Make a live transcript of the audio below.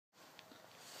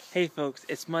Hey folks,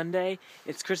 it's Monday,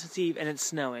 it's Christmas Eve, and it's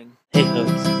snowing. Hey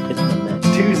folks, it's Monday.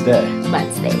 Tuesday.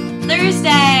 Wednesday.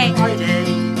 Thursday.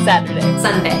 Friday. Saturday.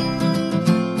 Sunday.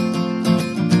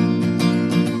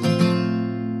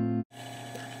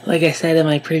 Like I said in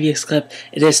my previous clip,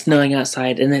 it is snowing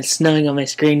outside, and it's snowing on my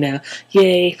screen now.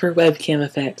 Yay for webcam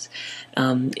effects.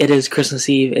 It is Christmas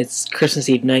Eve. It's Christmas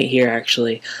Eve night here,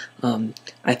 actually.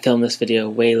 I filmed this video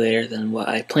way later than what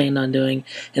I planned on doing,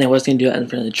 and I was going to do it in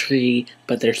front of the tree,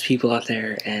 but there's people out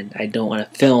there, and I don't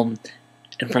want to film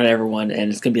in front of everyone,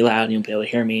 and it's going to be loud, and you won't be able to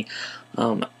hear me.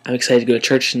 I'm excited to go to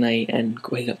church tonight and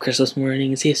wake up Christmas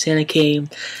morning and see if Santa came.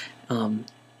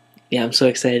 Yeah, I'm so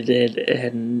excited,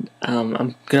 and I'm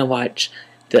going to watch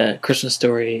the Christmas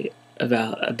Story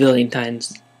about a billion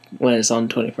times when it's on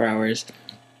 24 hours.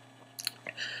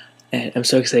 And I'm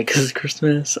so excited because it's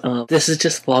Christmas. This is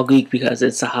just vlog week because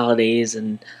it's the holidays,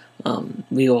 and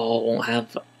we all won't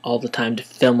have all the time to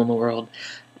film in the world.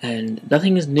 And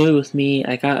nothing is new with me.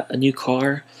 I got a new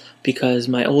car because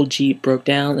my old Jeep broke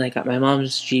down, and I got my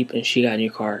mom's Jeep, and she got a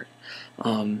new car.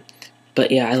 But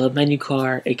yeah, I love my new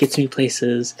car. It gets me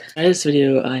places. In this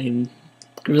video, I'm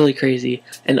really crazy.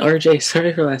 And RJ,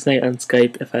 sorry for last night on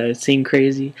Skype if I seem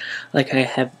crazy. Like I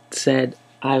have said,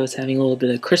 I was having a little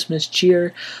bit of Christmas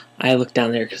cheer. I looked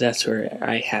down there because that's where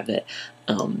I have it.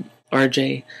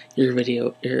 RJ, your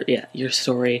video, your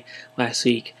story last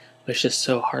week was just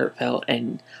so heartfelt,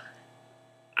 and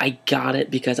I got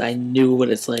it because I knew what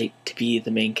it's like to be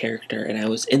the main character, and I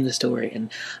was in the story,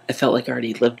 and I felt like I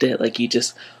already lived it. Like you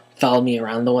just followed me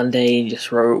around the one day and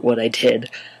just wrote what I did.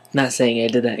 Not saying I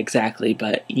did that exactly,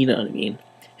 but you know what I mean.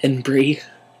 And Bree,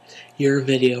 your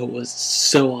video was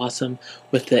so awesome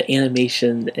with the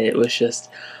animation. It was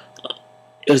just,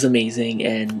 it was amazing,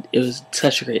 and it was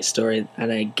such a great story,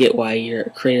 and I get why you're a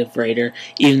creative writer,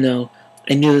 even though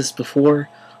I knew this before,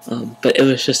 but it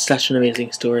was just such an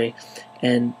amazing story,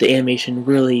 and the animation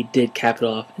really did cap it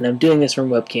off. And I'm doing this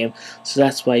from webcam, so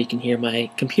that's why you can hear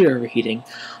my computer overheating.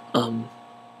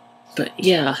 But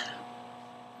yeah,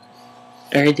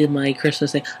 I already did my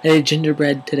Christmas thing. I did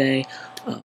gingerbread today.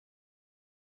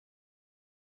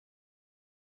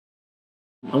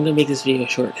 I'm going to make this video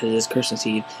short because it is Christmas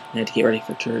Eve and I have to get ready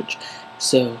for church.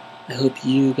 So, I hope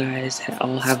you guys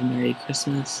all have a Merry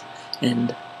Christmas,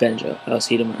 and Benjo, I'll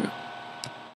see you tomorrow.